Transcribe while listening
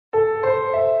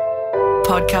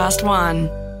Podcast One.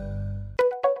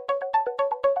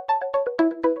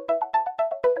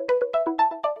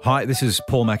 Hi, this is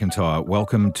Paul McIntyre.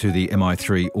 Welcome to the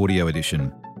MI3 Audio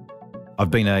Edition.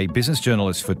 I've been a business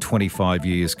journalist for 25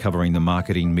 years covering the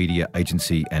marketing, media,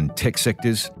 agency and tech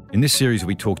sectors. In this series,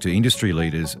 we talk to industry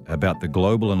leaders about the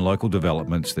global and local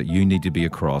developments that you need to be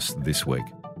across this week.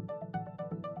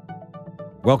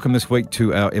 Welcome this week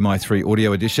to our MI3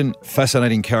 Audio Edition.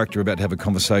 Fascinating character about to have a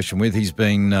conversation with. He's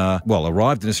been,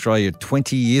 arrived in Australia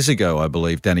 20 years ago, I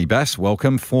believe. Danny Bass,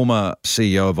 welcome. Former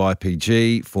CEO of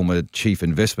IPG, former Chief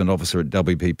Investment Officer at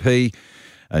WPP,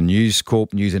 a News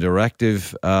Corp, News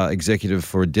Interactive executive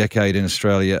for a decade in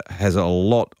Australia, has a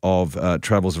lot of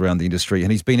travels around the industry,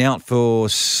 and he's been out for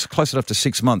close enough to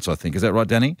 6 months, I think. Is that right,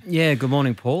 Danny? Yeah, good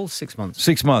morning, Paul. 6 months.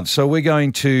 6 months. So we're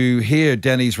going to hear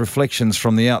Danny's reflections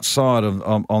from the outside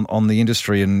on the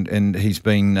industry, and he's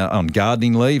been on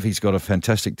gardening leave. He's got a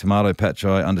fantastic tomato patch,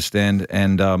 I understand,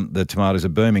 and the tomatoes are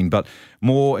booming. But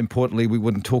more importantly, we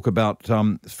wouldn't talk about,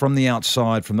 from the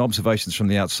outside, from the observations from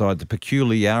the outside, the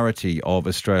peculiarity of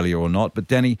Australia or not. But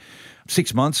Danny,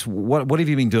 6 months, what have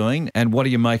you been doing, and what do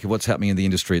you make of what's happening in the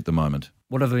industry at the moment?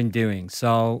 What have I been doing?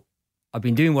 So I've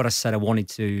been doing what I said I wanted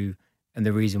to, and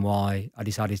the reason why I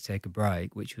decided to take a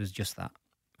break, which was just that.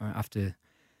 Right? After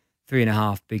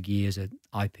 3.5 big years at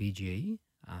IPG,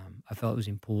 I felt it was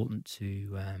important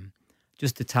to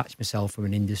just detach myself from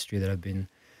an industry that I've been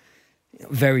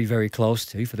very, very close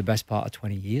to for the best part of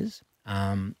 20 years,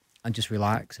 and just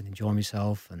relax and enjoy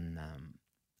myself. And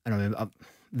I'm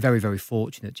very, very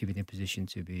fortunate to be in a position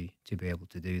to be able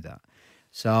to do that.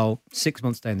 So 6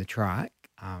 months down the track,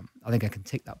 I think I can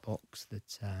tick that box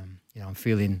that I'm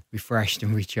feeling refreshed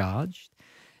and recharged.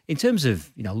 In terms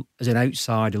of, as an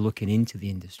outsider looking into the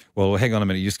industry. Well, hang on a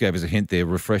minute. You just gave us a hint there,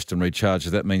 refreshed and recharged.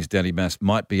 That means Danny Bass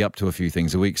might be up to a few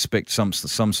things. Do we expect some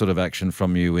sort of action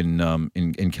from you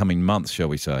in coming months, shall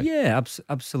we say? Yeah,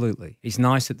 absolutely. It's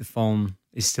nice that the phone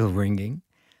is still ringing,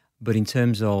 but in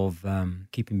terms of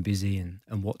keeping busy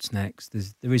and what's next,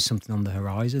 there is something on the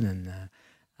horizon,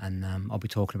 and I'll be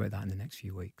talking about that in the next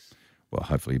few weeks. Well,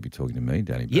 hopefully you'll be talking to me,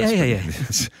 Danny. Yeah.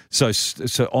 So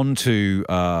on to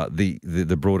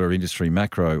the broader industry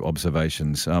macro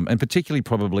observations, and particularly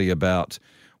probably about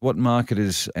what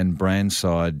marketers and brand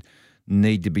side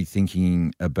need to be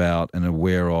thinking about and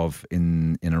aware of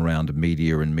in around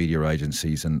media and media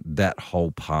agencies and that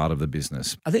whole part of the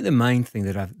business. I think the main thing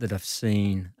that I've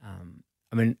seen,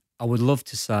 I would love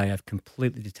to say I've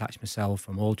completely detached myself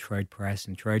from all trade press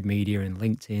and trade media and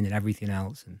LinkedIn and everything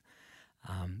else, and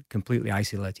completely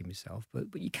isolating myself, but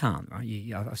you can't, right?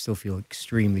 I still feel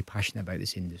extremely passionate about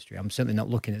this industry. I'm certainly not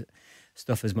looking at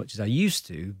stuff as much as I used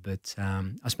to, but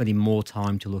I'm spending more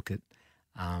time to look at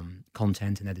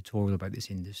content and editorial about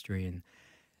this industry, and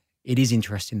it is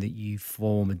interesting that you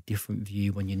form a different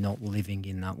view when you're not living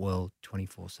in that world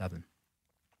 24/7.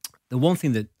 The one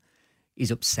thing that is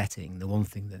upsetting, the one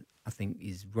thing that I think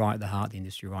is right at the heart of the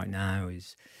industry right now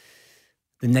is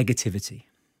the negativity.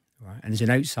 Right, and as an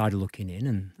outsider looking in,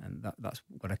 and that's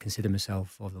what I consider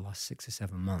myself over the last 6 or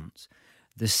 7 months,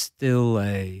 there's still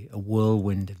a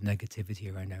whirlwind of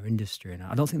negativity around our industry. And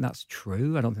I don't think that's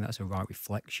true. I don't think that's a right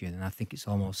reflection. And I think it's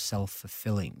almost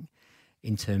self-fulfilling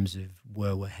in terms of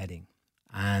where we're heading.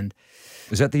 And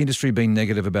is that the industry being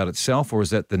negative about itself, or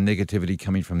is that the negativity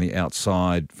coming from the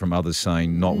outside, from others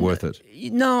saying not worth it?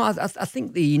 No, I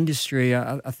think the industry,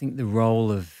 I think the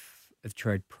role of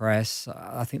trade press,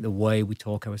 I think the way we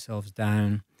talk ourselves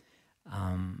down,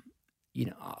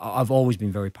 I've always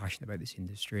been very passionate about this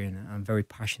industry, and I'm very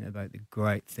passionate about the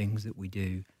great things that we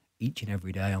do each and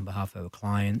every day on behalf of our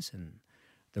clients and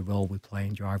the role we play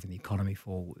in driving the economy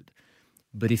forward.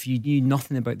 But if you knew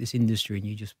nothing about this industry and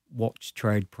you just watched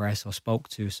trade press or spoke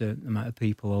to a certain amount of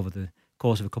people over the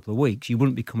course of a couple of weeks, you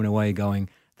wouldn't be coming away going,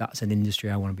 that's an industry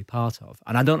I want to be part of.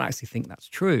 And I don't actually think that's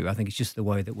true. I think it's just the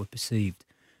way that we're perceived.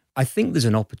 I think there's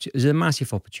a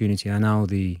massive opportunity. I know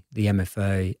the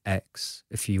MFA X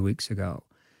a few weeks ago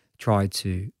tried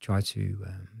to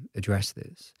address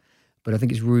this, but I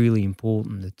think it's really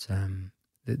important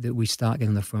that we start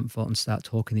getting on the front foot and start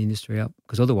talking the industry up,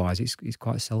 because otherwise it's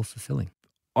quite self-fulfilling.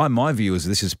 My view is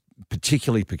this is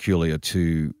particularly peculiar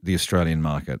to the Australian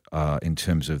market in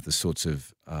terms of the sorts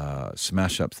of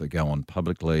smash-ups that go on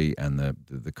publicly and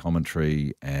the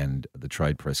commentary and the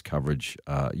trade press coverage.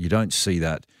 You don't see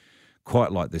that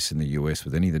quite like this in the US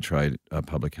with any of the trade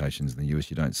publications in the US.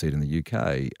 You don't see it in the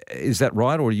UK. Is that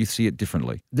right, or do you see it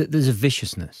differently? There's a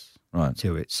viciousness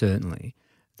to it, certainly,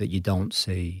 that you don't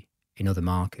see in other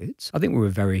markets. I think we're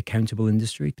a very accountable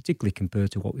industry, particularly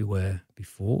compared to what we were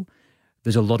before.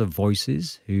 There's a lot of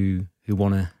voices who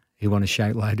want to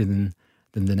shout louder than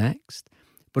the next.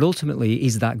 But ultimately,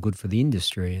 is that good for the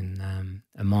industry? And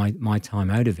my time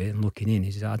out of it and looking in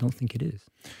is I don't think it is.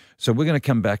 So we're going to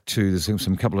come back to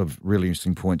some couple of really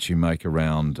interesting points you make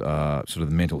around sort of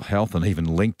the mental health and even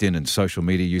LinkedIn and social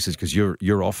media usage, because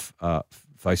you're off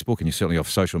Facebook and you're certainly off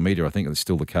social media. I think that's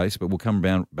still the case, but we'll come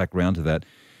back round to that.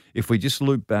 If we just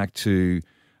loop back to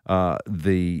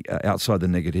the outside the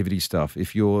negativity stuff,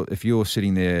 if you're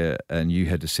sitting there and you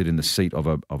had to sit in the seat of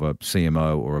a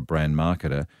CMO or a brand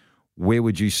marketer, where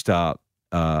would you start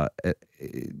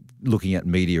looking at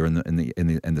media and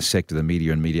the sector, the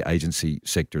media and media agency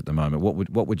sector at the moment?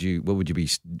 What would you be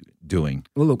doing?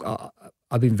 Well, look,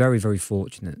 I've been very, very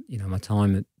fortunate. My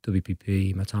time at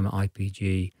WPP, my time at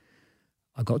IPG,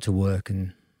 I got to work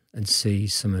and see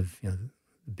some of the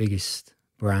biggest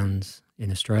brands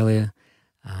in Australia,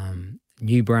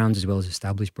 new brands as well as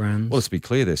established brands. Well, let's be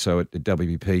clear there. So at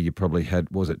WPP, you probably had,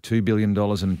 was it $2 billion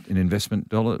in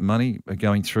investment money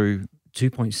going through?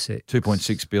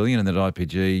 2.6 billion, and that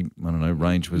IPG, I don't know,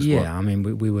 range was what? I mean,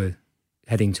 we were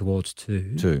heading towards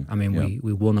two. I mean,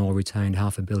 we won or retained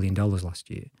 $500 million last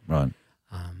year. Right.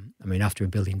 I mean, after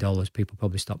 $1 billion, people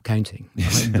probably stopped counting.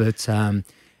 Right? But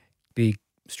big,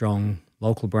 strong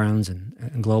local brands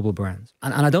and global brands.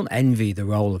 And I don't envy the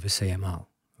role of a CMO.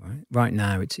 Right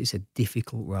now, it's a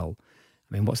difficult role.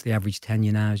 I mean, what's the average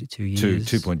tenure now? Is it 2 years?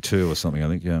 2.2 or something, I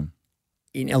think, yeah.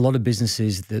 In a lot of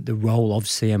businesses, the role of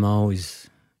CMO is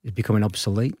becoming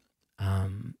obsolete.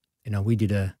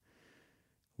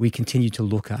 We continued to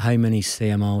look at how many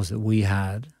CMOs that we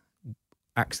had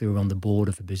actually were on the board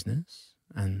of a business,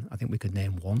 and I think we could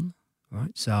name one,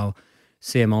 right? So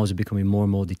CMOs are becoming more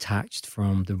and more detached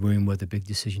from the room where the big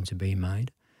decisions are being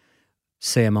made.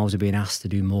 CMOs are being asked to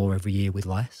do more every year with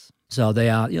less. So they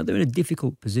are, they're in a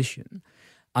difficult position.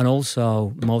 And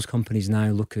also, most companies now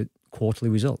look at quarterly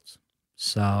results.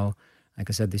 So, like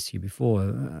I said this to you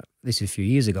before, this is a few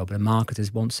years ago, but a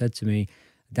marketer once said to me,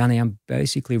 Danny, I'm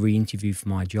basically re-interviewed for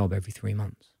my job every 3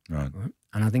 months. Right.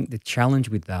 And I think the challenge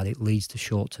with that, it leads to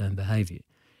short-term behaviour.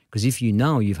 Because if you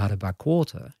know you've had a bad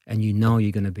quarter and you know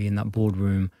you're going to be in that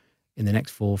boardroom in the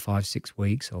next 4, 5, 6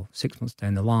 weeks or 6 months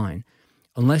down the line,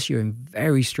 unless you're a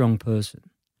very strong person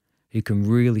who can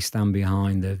really stand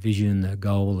behind the vision, the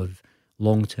goal of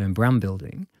long-term brand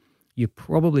building, you're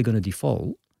probably going to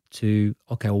default to,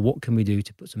 okay, well, what can we do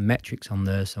to put some metrics on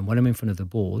this? And when I'm in front of the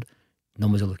board,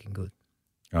 numbers are looking good.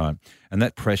 Right. And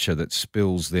that pressure that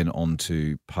spills then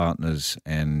onto partners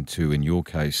and to, in your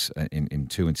case, in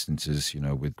two instances,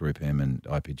 with Group M and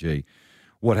IPG,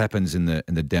 what happens in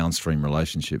the downstream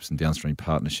relationships and downstream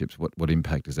partnerships? What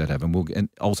impact does that have? And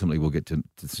ultimately we'll get to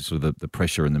sort of the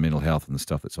pressure and the mental health and the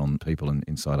stuff that's on people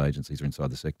inside agencies or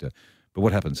inside the sector. But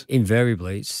what happens?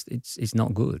 Invariably, it's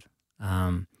not good.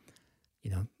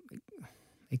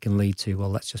 It can lead to, well,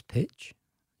 let's just pitch,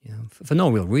 for no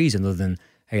real reason other than,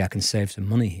 hey, I can save some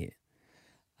money here.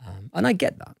 And I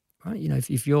get that, right?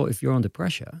 If you're under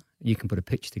pressure, you can put a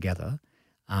pitch together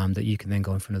that you can then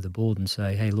go in front of the board and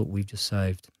say, hey, look, we've just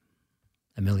saved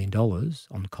 $1 million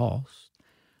on cost.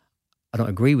 I don't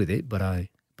agree with it, but I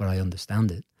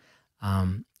understand it.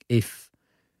 If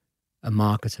a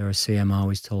marketer or a CMO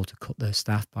is told to cut their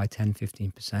staff by 10,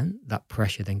 15%, that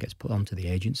pressure then gets put onto the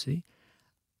agency.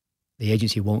 The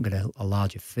agency won't get a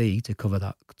larger fee to cover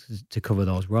that, to cover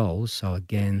those roles. So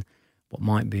again, what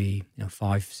might be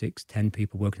 5, 6, 10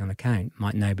 people working on an account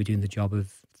might now be doing the job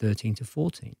of 13 to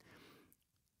 14.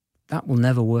 That will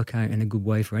never work out in a good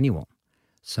way for anyone.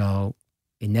 So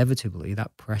inevitably,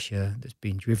 that pressure that's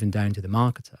being driven down to the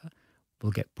marketer will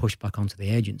get pushed back onto the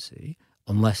agency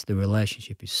unless the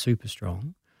relationship is super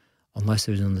strong, unless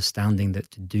there's an understanding that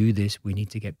to do this, we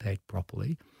need to get paid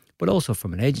properly. But also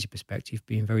from an agency perspective,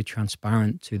 being very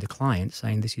transparent to the client,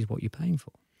 saying this is what you're paying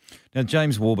for. Now,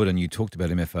 James Warburton, you talked about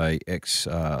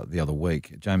MFAX the other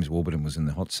week. James Warburton was in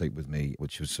the hot seat with me,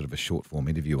 which was sort of a short-form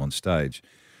interview on stage.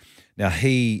 Now,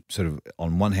 he sort of,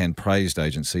 on one hand, praised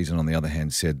agencies and on the other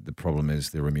hand said the problem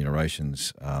is their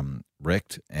remuneration's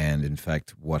wrecked. And in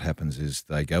fact, what happens is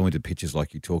they go into pitches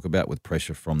like you talk about with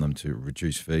pressure from them to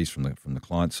reduce fees from the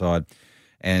client side.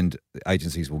 And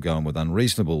agencies will go in with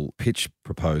unreasonable pitch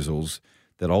proposals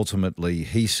that ultimately,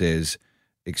 he says,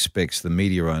 expects the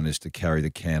media owners to carry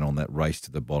the can on that race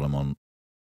to the bottom on.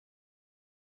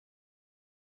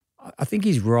 I think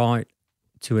he's right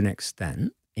to an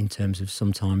extent in terms of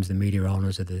sometimes the media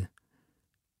owners are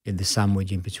in the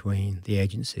sandwich in between the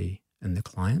agency and the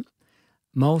client.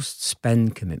 Most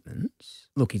spend commitments,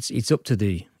 look, it's up to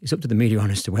the media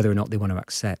owners to whether or not they want to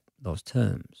accept those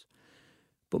terms.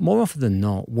 But more often than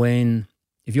not,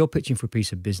 If you're pitching for a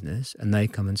piece of business and they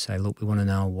come and say, look, we want to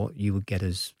know what you would get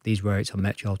as these rates on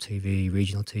Metro TV,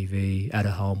 regional TV, out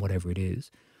of home, whatever it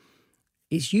is,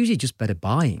 it's usually just better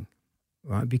buying,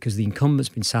 right? Because the incumbent's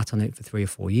been sat on it for 3 or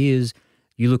 4 years.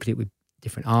 You look at it with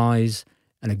different eyes,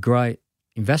 and a great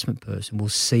investment person will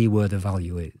see where the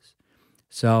value is.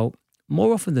 So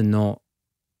more often than not,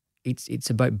 it's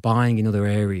about buying in other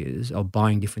areas or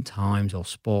buying different times or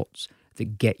spots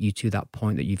that get you to that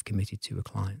point that you've committed to a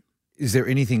client. Is there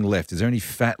anything left? Is there any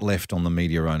fat left on the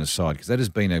media owner side? Because that has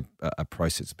been a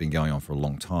process that's been going on for a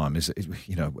long time.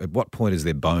 At what point is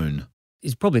there bone?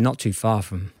 It's probably not too far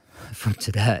from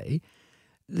today.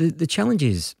 The challenge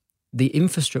is the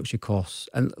infrastructure costs,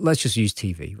 and let's just use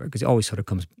TV, right? Because it always sort of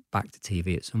comes back to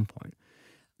TV at some point.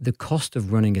 The cost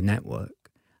of running a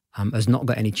network has not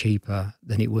got any cheaper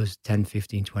than it was 10,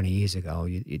 15, 20 years ago.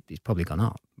 It's probably gone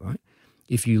up, right?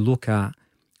 If you look at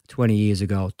 20 years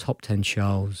ago, top 10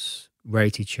 shows,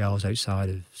 rated shows outside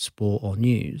of sport or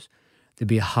news, there'd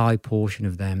be a high portion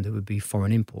of them that would be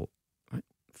foreign import, right?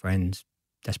 Friends,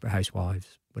 Desperate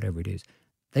Housewives, whatever it is.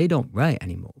 They don't rate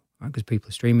anymore, right? Because people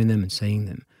are streaming them and seeing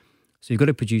them. So you've got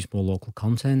to produce more local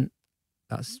content.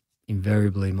 That's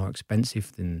invariably more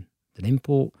expensive than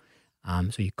import.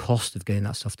 So your cost of getting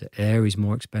that stuff to air is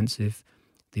more expensive.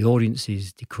 The audience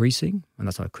is decreasing, and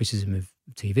that's not a criticism of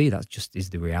TV. That just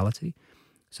is the reality.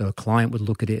 So a client would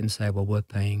look at it and say, well, we're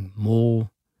paying more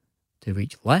to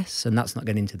reach less, and that's not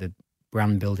getting into the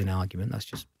brand building argument. That's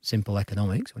just simple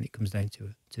economics when it comes down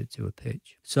to a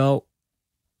pitch. So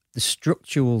the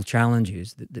structural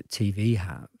challenges that TV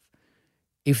have,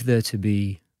 if they're to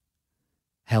be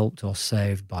helped or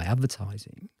saved by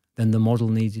advertising, then the model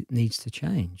needs to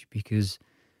change, because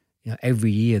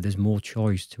every year there's more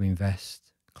choice to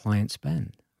invest client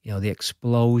spend. The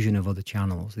explosion of other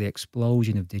channels, the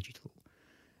explosion of digital.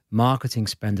 Marketing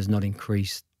spend has not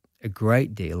increased a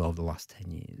great deal over the last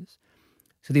 10 years.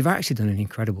 So they've actually done an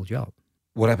incredible job.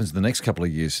 What happens in the next couple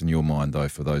of years in your mind, though,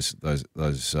 for those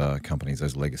companies,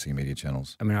 those legacy media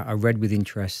channels? I mean, I read with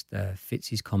interest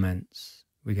Fitz's comments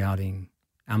regarding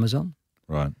Amazon.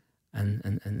 Right. And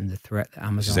the threat that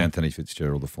Amazon... This is Anthony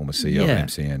Fitzgerald, the former CEO of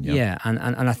MCN. Yeah, and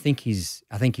I think he's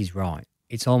right.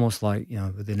 It's almost like,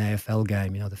 with an AFL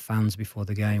game, the fans before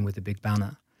the game with the big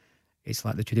banner. It's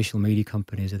like the traditional media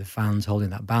companies are the fans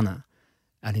holding that banner.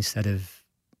 And instead of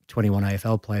 21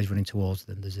 AFL players running towards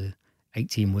them, there's a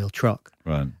 18-wheel truck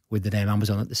with the name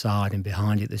Amazon at the side, and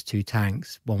behind it there's 2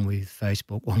 tanks, one with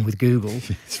Facebook, one with Google.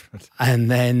 Right.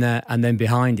 And then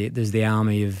behind it there's the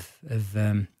army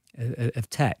of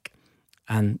tech.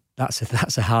 And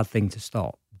that's a hard thing to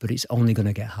stop, but it's only going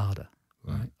to get harder.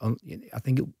 Right. I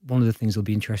think one of the things that'll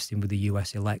be interesting with the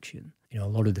US election, a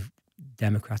lot of the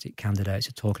Democratic candidates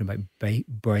are talking about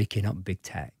breaking up big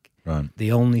tech. Right.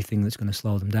 The only thing that's going to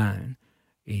slow them down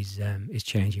is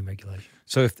changing regulation.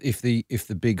 So if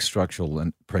the big structural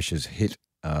and pressures hit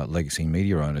legacy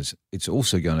media owners, it's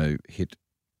also going to hit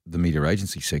the media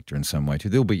agency sector in some way too.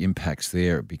 There'll be impacts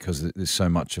there because there's so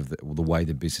much of the way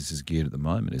the business is geared at the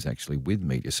moment is actually with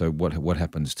media. So what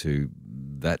happens to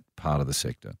that part of the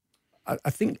sector? I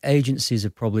think agencies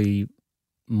are probably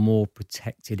more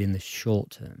protected in the short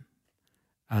term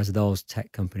as those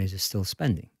tech companies are still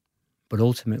spending. But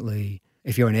ultimately,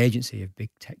 if you're an agency of big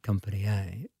tech company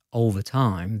A, over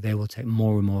time, they will take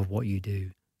more and more of what you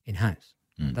do in-house.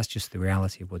 That's just the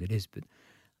reality of what it is. But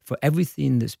for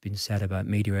everything that's been said about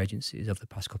media agencies over the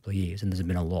past couple of years, and there's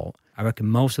been a lot, I reckon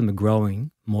most of them are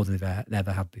growing more than they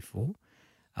ever have before.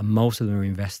 And most of them are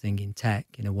investing in tech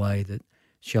in a way that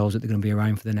shows that they're going to be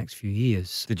around for the next few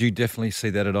years. Did you definitely see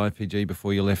that at IPG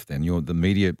before you left then? The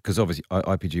media, because obviously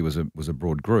IPG was a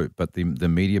broad group, but the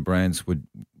media brands,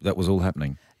 that was all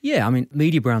happening? Yeah, I mean,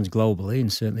 media brands globally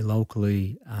and certainly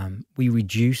locally, we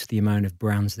reduced the amount of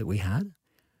brands that we had,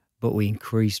 but we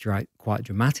increased quite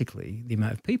dramatically the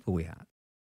amount of people we had.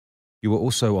 You were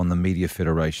also on the Media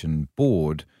Federation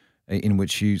board, in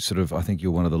which you I think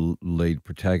you're one of the lead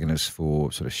protagonists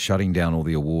for sort of shutting down all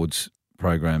the awards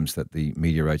programs that the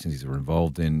media agencies are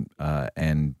involved in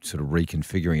and sort of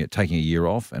reconfiguring it, taking a year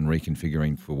off and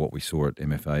reconfiguring for what we saw at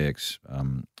MFAX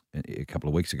a couple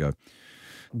of weeks ago.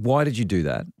 Why did you do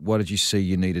that? Why did you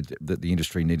see that the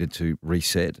industry needed to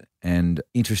reset? And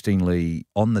interestingly,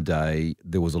 on the day,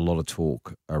 there was a lot of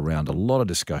talk around, a lot of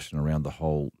discussion around the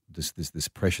whole, this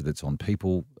pressure that's on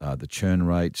people, the churn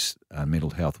rates, mental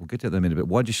health. We'll get to that in a minute, but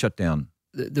why did you shut down?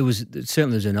 There was an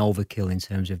overkill in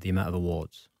terms of the amount of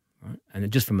awards. Right?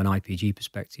 And just from an IPG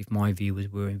perspective, my view was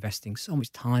we were investing so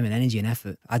much time and energy and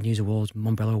effort. Ad News Awards,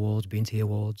 Umbrella Awards, BNT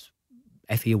Awards,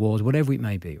 FE Awards, whatever it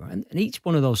may be. Right? And each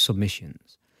one of those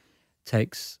submissions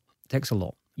takes a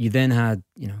lot. You then had,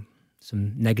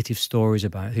 some negative stories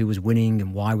about who was winning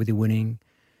and why were they winning.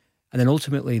 And then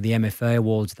ultimately the MFA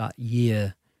Awards that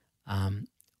year,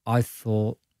 I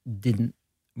thought didn't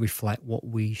reflect what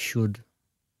we should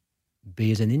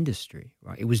be as an industry,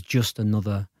 right? It was just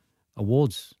another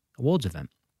awards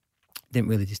event. Didn't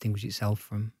really distinguish itself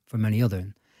from any other.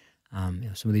 And,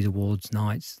 some of these awards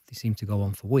nights, they seem to go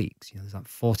on for weeks. There's like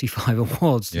 45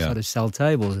 awards to sort of sell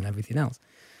tables and everything else.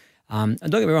 And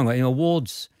don't get me wrong,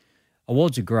 awards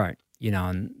are great,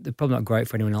 and they're probably not great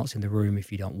for anyone else in the room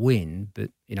if you don't win.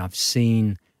 But I've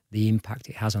seen the impact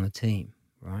it has on a team,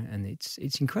 right? And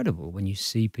it's incredible when you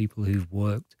see people who've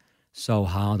worked so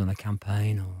hard on a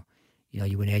campaign, or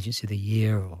you win Agency of the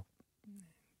Year or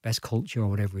Best Culture or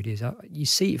whatever it is. You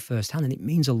see it firsthand, and it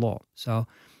means a lot. So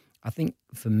I think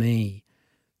for me,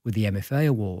 with the MFA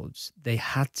Awards, they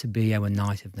had to be our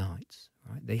night of nights,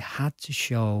 right? They had to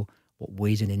show what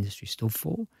we as an industry stood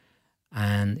for,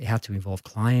 and it had to involve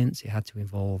clients. It had to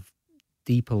involve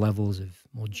deeper levels of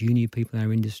more junior people in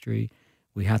our industry.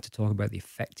 We had to talk about the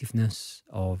effectiveness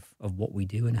of what we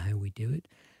do and how we do it,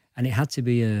 and it had to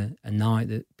be a night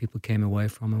that people came away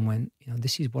from and went,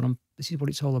 this is what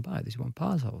it's all about. This is what I'm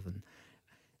part of. And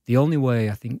the only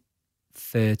way I think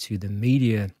fair to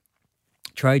the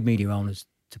trade media owners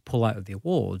to pull out of the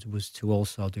awards was to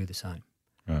also do the same.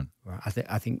 Right.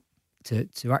 I think to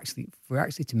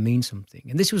actually to mean something,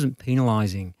 and this wasn't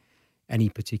penalising any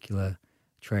particular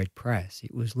trade press.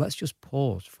 It was, let's just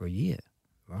pause for a year,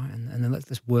 right, and then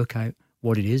let's work out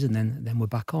what it is, and then we're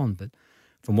back on. But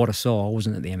from what I saw, I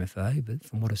wasn't at the MFA, but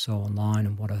from what I saw online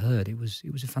and what I heard, it was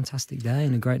a fantastic day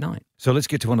and a great night. So let's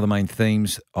get to one of the main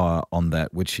themes on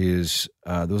that, which is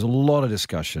there was a lot of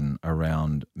discussion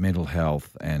around mental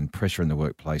health and pressure in the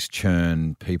workplace,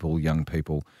 churn, young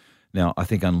people. Now, I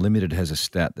think Unlimited has a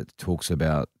stat that talks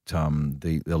about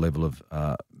the level of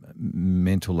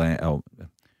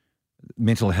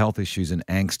mental health issues and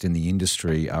angst in the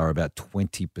industry are about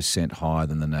 20% higher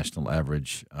than the national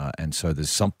average. And so there's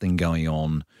something going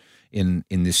on in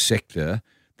this sector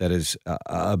that is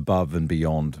above and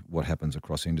beyond what happens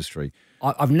across industry.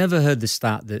 I've never heard the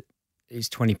stat that it's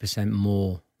 20%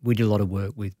 more. We did a lot of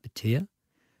work with Batia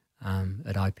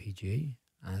at IPG.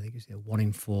 I think it's 1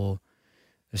 in 4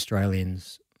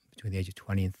 Australians between the age of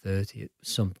 20 and 30 at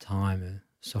some time are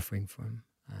suffering from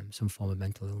some form of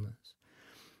mental illness.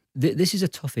 This is a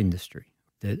tough industry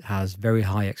that has very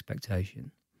high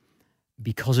expectation.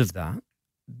 Because of that,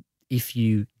 if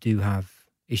you do have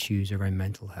issues around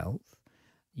mental health,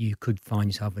 you could find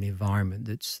yourself in an environment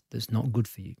that's not good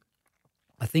for you.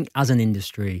 I think as an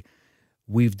industry,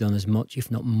 we've done as much, if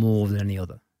not more, than any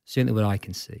other. Certainly what I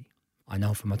can see. I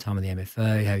know from my time at the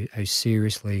MFA how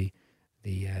seriously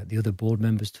the other board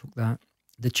members took that.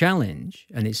 The challenge,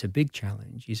 and it's a big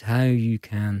challenge, is how you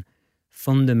can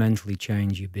fundamentally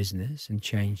change your business and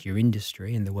change your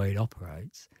industry and the way it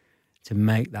operates to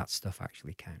make that stuff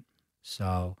actually count.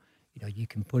 So, you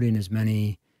can put in as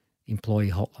many employee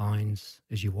hotlines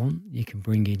as you want. You can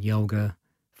bring in yoga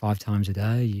 5 times a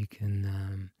day. You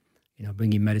can,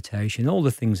 bring in meditation, all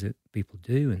the things that people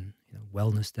do, and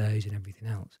wellness days and everything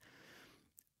else.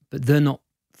 But they're not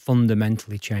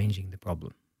fundamentally changing the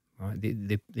problem, right?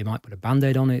 They might put a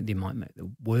Band-Aid on it. They might make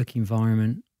the work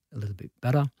environment a little bit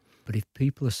better. But if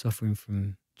people are suffering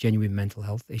from genuine mental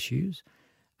health issues,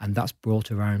 and that's brought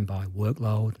around by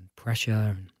workload and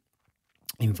pressure and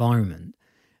environment,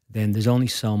 then there's only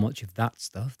so much of that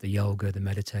stuff, the yoga, the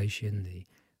meditation,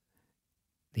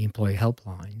 the employee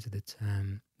helplines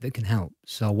that can help.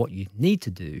 So what you need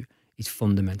to do is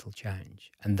fundamental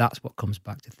change. And that's what comes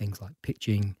back to things like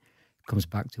pitching, comes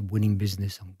back to winning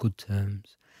business on good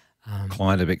terms.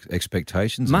 Client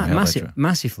expectations?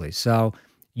 Massively. So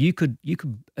you could,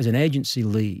 as an agency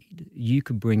lead, you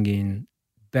could bring in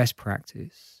best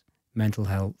practice, mental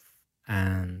health,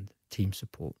 and team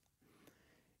support.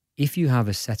 If you have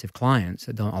a set of clients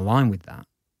that don't align with that,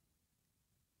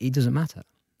 it doesn't matter,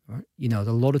 right? There's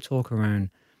a lot of talk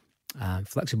around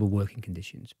flexible working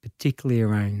conditions, particularly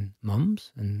around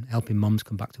mums and helping mums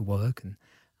come back to work,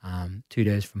 and 2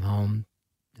 days from home,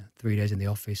 3 days in the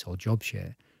office, or job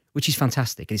share, which is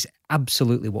fantastic. It's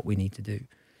absolutely what we need to do.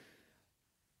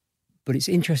 But it's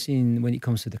interesting when it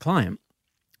comes to the client,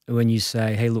 when you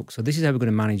say, hey, look, so this is how we're going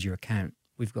to manage your account.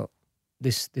 We've got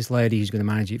this lady who's going to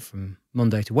manage it from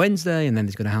Monday to Wednesday, and then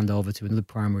there's going to hand over to another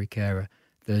primary carer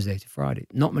Thursday to Friday.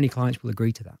 Not many clients will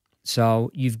agree to that.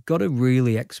 So you've got to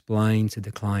really explain to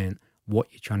the client what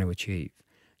you're trying to achieve.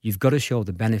 You've got to show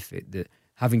the benefit that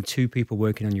having 2 people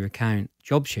working on your account,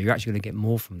 job share, you're actually going to get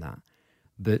more from that.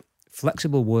 But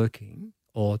flexible working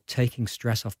or taking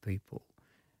stress off people,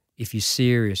 if you're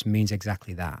serious, means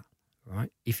exactly that,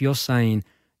 right? If you're saying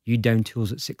you down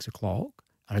tools at 6 o'clock,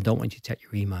 and I don't want you to check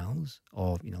your emails,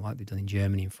 or, like they've done in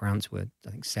Germany and France, where I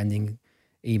think sending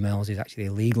emails is actually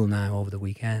illegal now over the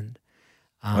weekend.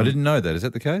 I didn't know that. Is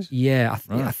that the case? Yeah,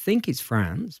 I think it's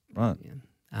France. Right.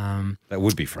 Yeah. That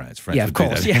would be France. France Yeah, would of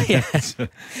course. do that.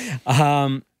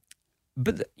 Yeah.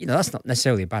 But that's not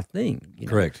necessarily a bad thing.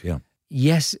 Correct. Yeah.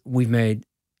 Yes, we've made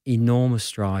enormous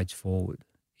strides forward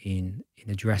in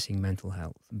addressing mental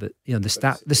health. But the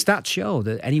stats show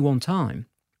that at any one time,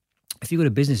 if you've got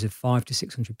a business of 500 to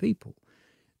 600 people,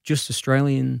 just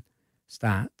Australian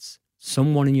stats,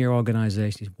 someone in your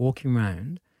organisation is walking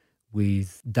around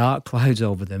with dark clouds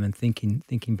over them and thinking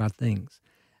bad things.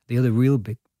 The other real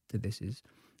big to this is,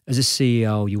 as a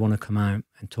CEO, you want to come out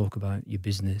and talk about your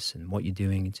business and what you're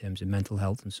doing in terms of mental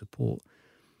health and support.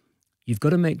 You've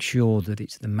got to make sure that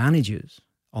it's the managers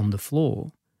on the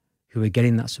floor who are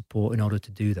getting that support in order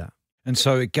to do that. And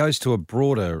so it goes to a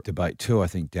broader debate too, I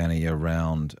think, Danny,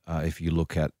 around if you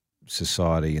look at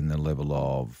society and the level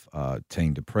of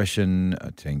teen depression,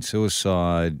 teen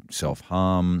suicide,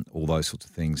 self-harm, all those sorts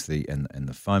of things, and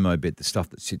the FOMO bit, the stuff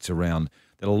that sits around,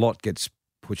 that a lot gets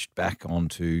pushed back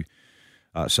onto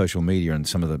social media and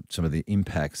some of the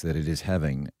impacts that it is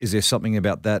having. Is there something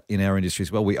about that in our industry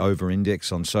as well? We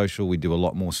over-index on social. We do a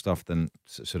lot more stuff than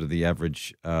sort of the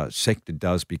average sector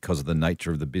does because of the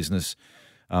nature of the business.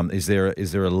 Is there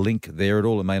a link there at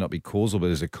all? It may not be causal,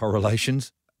 but is there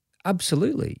correlations?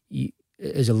 Absolutely.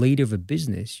 As a leader of a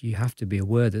business, you have to be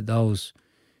aware that those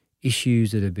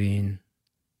issues that are being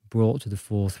brought to the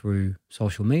fore through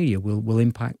social media will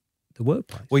impact the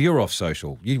workplace. Well, you're off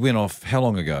social. You went off how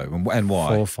long ago, and why?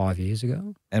 4 or 5 years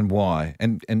ago. And why?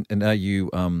 And are you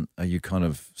kind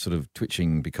of sort of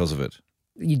twitching because of it?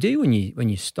 You do when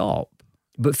you stop.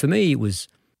 But for me, it was,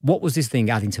 what was this thing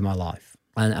adding to my life?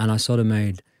 And I sort of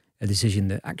made a decision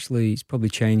that actually it's probably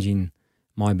changing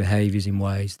my behaviours in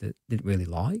ways that I didn't really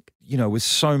like. With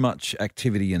so much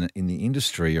activity in the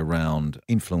industry around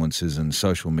influencers and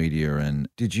social media, and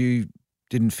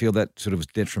didn't feel that sort of was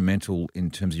detrimental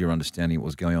in terms of your understanding of what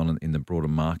was going on in the broader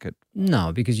market?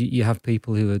 No, because you have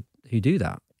people who do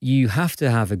that. You have to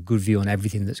have a good view on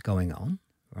everything that's going on,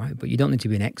 right? But you don't need to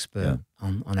be an expert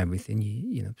on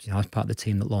everything. I was part of the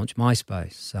team that launched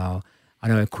MySpace, so I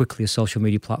know how quickly a social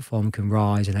media platform can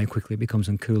rise and how quickly it becomes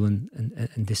uncool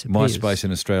and disappears. MySpace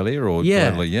in Australia or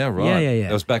globally? Yeah, right. Yeah.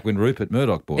 That was back when Rupert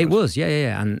Murdoch bought it. It was,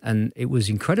 yeah. And it was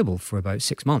incredible for about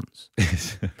 6 months.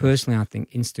 Personally, I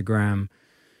think Instagram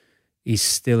is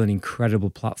still an incredible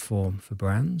platform for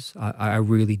brands. I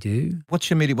really do. What's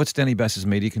your media? What's Danny Bass's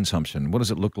media consumption? What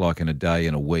does it look like in a day,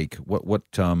 in a week? What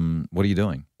are you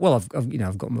doing? Well, I've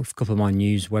got a couple of my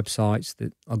news websites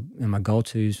that are my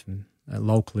go-tos from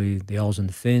locally, the Oz and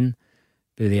the Fin,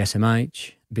 bit of the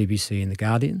SMH, BBC and the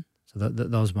Guardian. So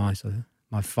those are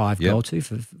my 5 go-to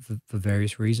for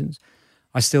various reasons.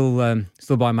 I still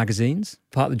buy magazines.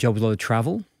 Part of the job was a lot of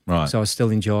travel. Right. So I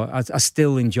still enjoy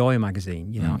a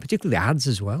magazine, particularly the ads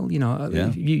as well.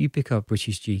 You pick up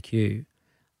British GQ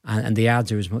and the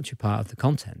ads are as much a part of the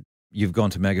content. You've gone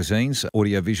to magazines,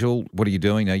 audiovisual. What are you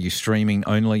doing? Are you streaming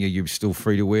only? Are you still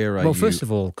free to wear? Well, first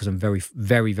of all, because I'm very,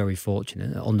 very, very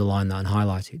fortunate, underline that and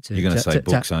highlight it. You're going to say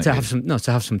books, aren't you?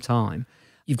 To have some time.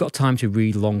 You've got time to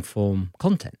read long form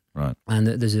content. Right. And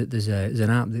there's an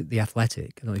app, The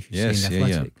Athletic. I don't know if you've seen The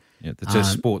Athletic. Yeah, it's a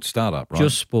sports startup, right?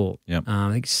 Just sport. Yep.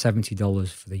 I think it's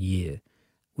 $70 for the year,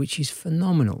 which is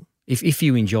phenomenal if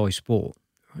you enjoy sport.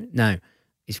 Right? Now,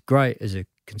 it's great as a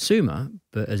consumer,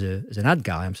 but as an ad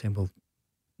guy, I'm saying, well,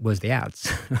 where's the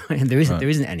ads? And there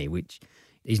isn't any, which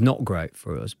is not great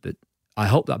for us. But I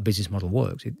hope that business model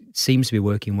works. It seems to be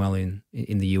working well in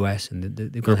the US, and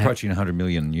they're approaching 100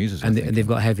 million users, and they've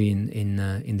got heavy in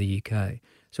the UK.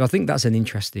 So I think that's an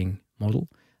interesting model.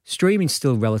 Streaming's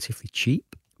still relatively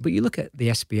cheap. But you look at the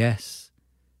SBS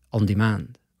on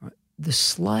demand, right? The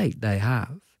slate they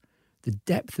have, the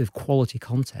depth of quality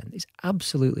content is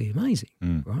absolutely amazing,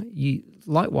 right?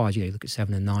 Likewise, you look at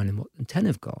 7 and 9 and what 10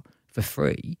 have got for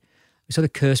free. It's sort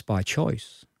of cursed by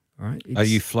choice, right? Are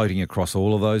you floating across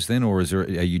all of those then, or are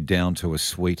you down to a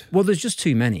suite? Well, there's just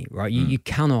too many, right? You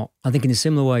cannot. I think in a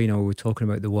similar way, we're talking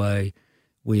about the way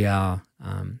we are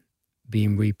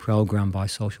being reprogrammed by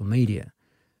social media.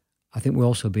 I think we're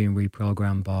also being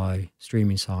reprogrammed by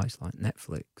streaming sites like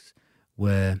Netflix,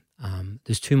 where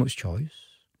there's too much choice.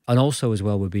 And also as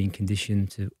well, we're being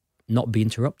conditioned to not be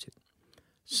interrupted.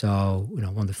 So, one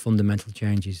of the fundamental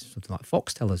changes something like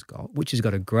Foxtel has got, which has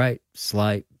got a great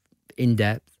slate,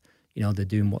 in-depth, they're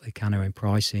doing what they can around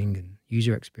pricing and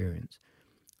user experience.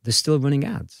 They're still running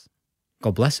ads.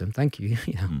 God bless them, thank you.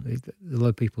 A lot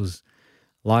of people's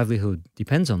livelihood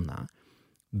depends on that.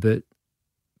 But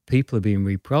people are being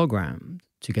reprogrammed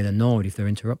to get annoyed if they're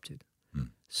interrupted.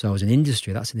 So as an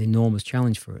industry, that's an enormous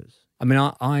challenge for us. I mean,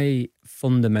 I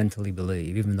fundamentally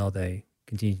believe, even though they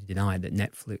continue to deny it, that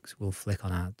Netflix will flick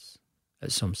on ads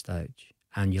at some stage,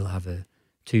 and you'll have a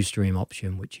two-stream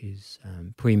option, which is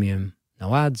premium,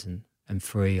 no ads, and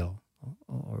free or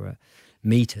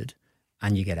metered,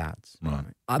 and you get ads. Right.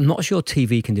 I'm not sure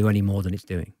TV can do any more than it's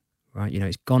doing. Right,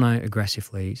 it's gone out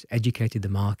aggressively. It's educated the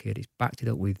market. It's backed it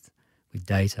up with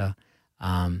data.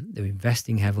 They're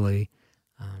investing heavily.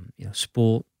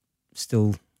 Sport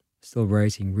still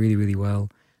rating really, really well.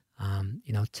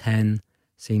 10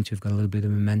 seem to have got a little bit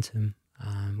of momentum,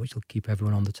 which will keep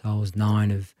everyone on the toes. 9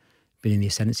 have been in the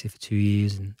ascendancy for 2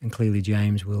 years, and clearly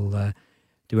James will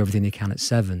do everything he can at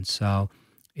 7. So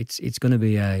it's going to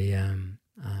be a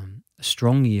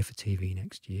strong year for TV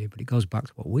next year. But it goes back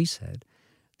to what we said.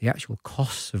 The actual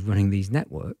costs of running these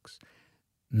networks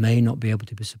may not be able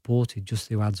to be supported just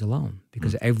through ads alone,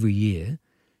 because every year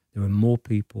there are more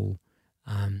people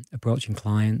approaching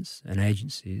clients and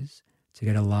agencies to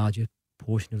get a larger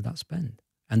portion of that spend,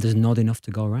 and there's not enough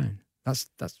to go around. That's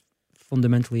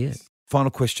fundamentally it. Final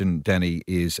question, Danny,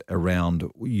 is around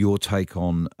your take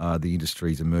on the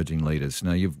industry's emerging leaders.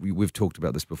 Now, we've talked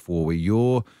about this before, where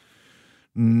you're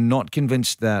not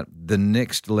convinced that the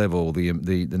next level, the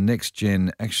next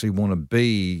gen, actually want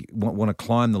to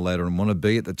climb the ladder and want to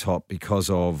be at the top because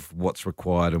of what's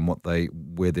required and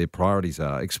where their priorities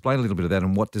are. Explain a little bit of that,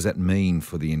 and what does that mean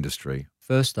for the industry?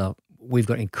 First up, we've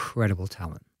got incredible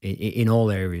talent in all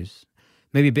areas.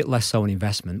 Maybe a bit less so in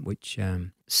investment, which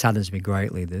saddens me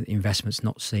greatly. The investment's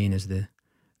not seen as the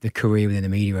career within a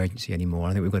media agency anymore.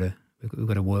 I think we've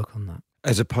got to work on that.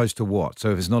 As opposed to what?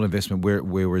 So if it's not investment,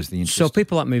 where is the interest? So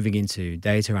people are moving into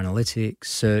data analytics,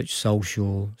 search,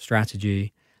 social,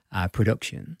 strategy,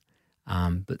 production.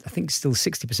 But I think still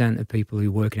 60% of people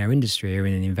who work in our industry are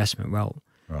in an investment role.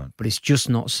 Right. But it's just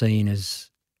not seen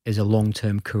as a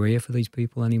long-term career for these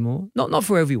people anymore. Not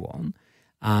for everyone,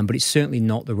 but it's certainly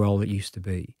not the role it used to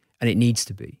be. And it needs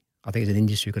to be. I think as an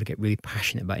industry, we've got to get really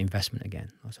passionate about investment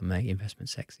again. Also make investment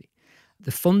sexy.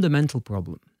 The fundamental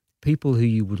problem, people who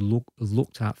you would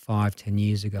looked at 5-10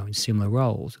 years ago in similar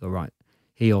roles go, right,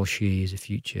 he or she is a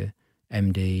future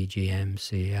MD, GM,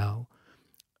 CEO,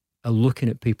 are looking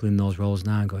at people in those roles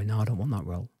now and going, no, I don't want that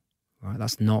role. Right?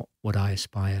 That's not what I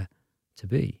aspire to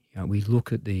be. We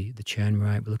look at the churn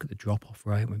rate, we look at the drop-off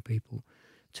rate when people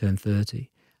turn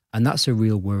 30, and that's a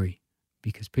real worry,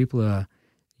 because people are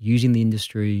using the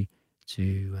industry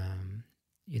to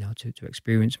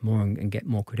experience more and get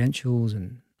more credentials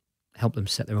and help them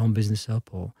set their own business up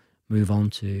or move on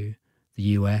to the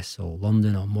US or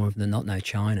London or more than not now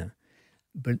China.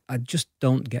 But I just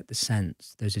don't get the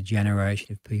sense there's a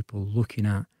generation of people looking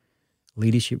at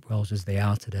leadership roles as they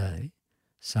are today,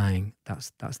 saying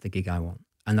that's the gig I want,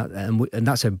 and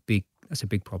that's a big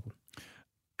problem.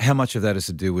 How much of that is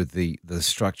to do with the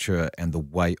structure and the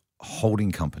way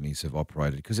holding companies have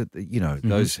operated? Because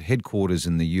those headquarters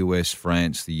in the US,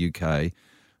 France, the UK,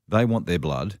 they want their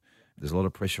blood. There's a lot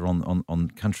of pressure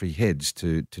on country heads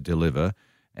to deliver,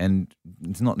 and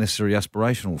it's not necessarily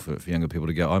aspirational for younger people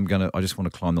to go, I just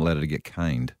want to climb the ladder to get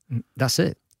caned. That's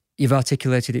it. You've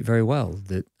articulated it very well,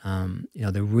 that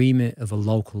the remit of a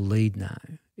local lead now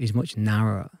is much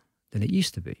narrower than it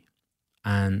used to be.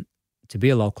 And to be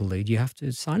a local lead, you have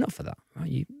to sign up for that,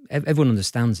 right? Everyone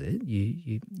understands it.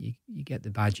 You get the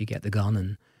badge, you get the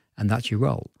gun, and that's your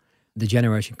role. The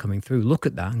generation coming through look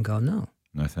at that and go, no,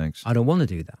 thanks. I don't want to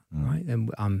do that, right?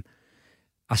 And I'm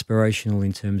aspirational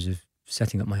in terms of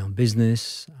setting up my own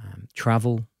business,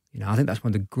 travel. I think that's one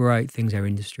of the great things our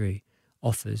industry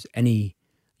offers any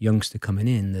youngster coming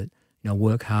in, that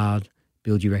work hard,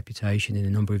 build your reputation. In a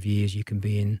number of years, you can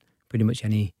be in pretty much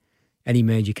any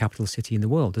major capital city in the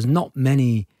world. There's not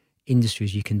many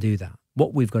industries you can do that.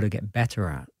 What we've got to get better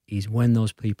at is when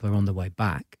those people are on the way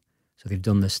back, so they've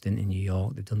done the stint in New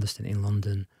York, they've done the stint in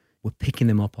London, we're picking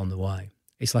them up on the way.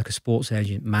 It's like a sports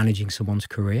agent managing someone's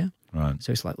career. Right.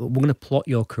 So it's like, we're going to plot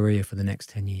your career for the next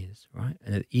 10 years, right?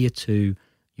 And at year 2,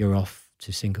 you're off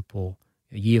to Singapore.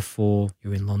 At year 4,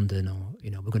 you're in London, or,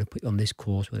 we're going to put you on this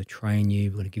course, we're going to train you,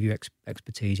 we're going to give you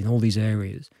expertise in all these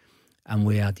areas. And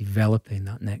we are developing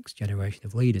that next generation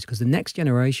of leaders, because the next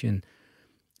generation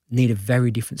need a very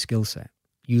different skill set.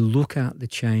 You look at the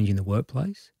change in the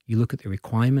workplace, you look at the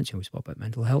requirements, we spoke about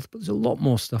mental health, but there's a lot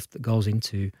more stuff that goes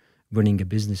into running a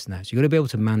business now. So you've got to be able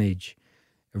to manage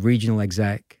a regional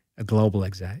exec, a global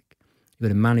exec. You've got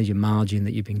to manage a margin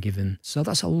that you've been given. So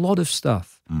that's a lot of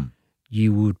stuff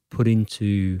you would put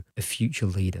into a future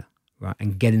leader, right,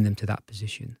 and getting them to that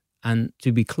position. And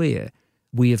to be clear,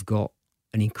 we have got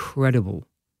an incredible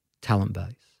talent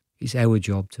base. It's our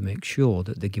job to make sure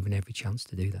that they're given every chance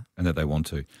to do that. And that they want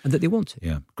to. And that they want to.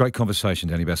 Yeah. Great conversation,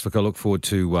 Danny Bass. Look, I look forward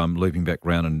to looping back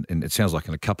round, and it sounds like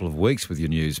in a couple of weeks with your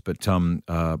news, but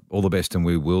all the best, and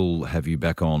we will have you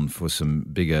back on for some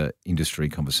bigger industry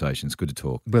conversations. Good to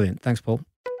talk. Brilliant. Thanks, Paul.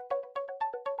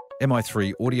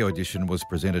 MI3 Audio Edition was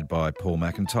presented by Paul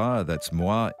McIntyre, that's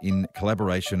moi, in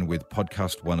collaboration with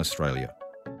Podcast One Australia.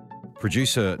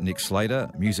 Producer Nick Slater,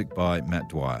 music by Matt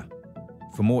Dwyer.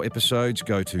 For more episodes,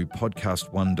 go to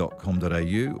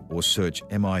podcastone.com.au or search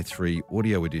MI3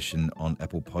 Audio Edition on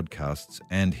Apple Podcasts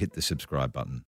and hit the subscribe button.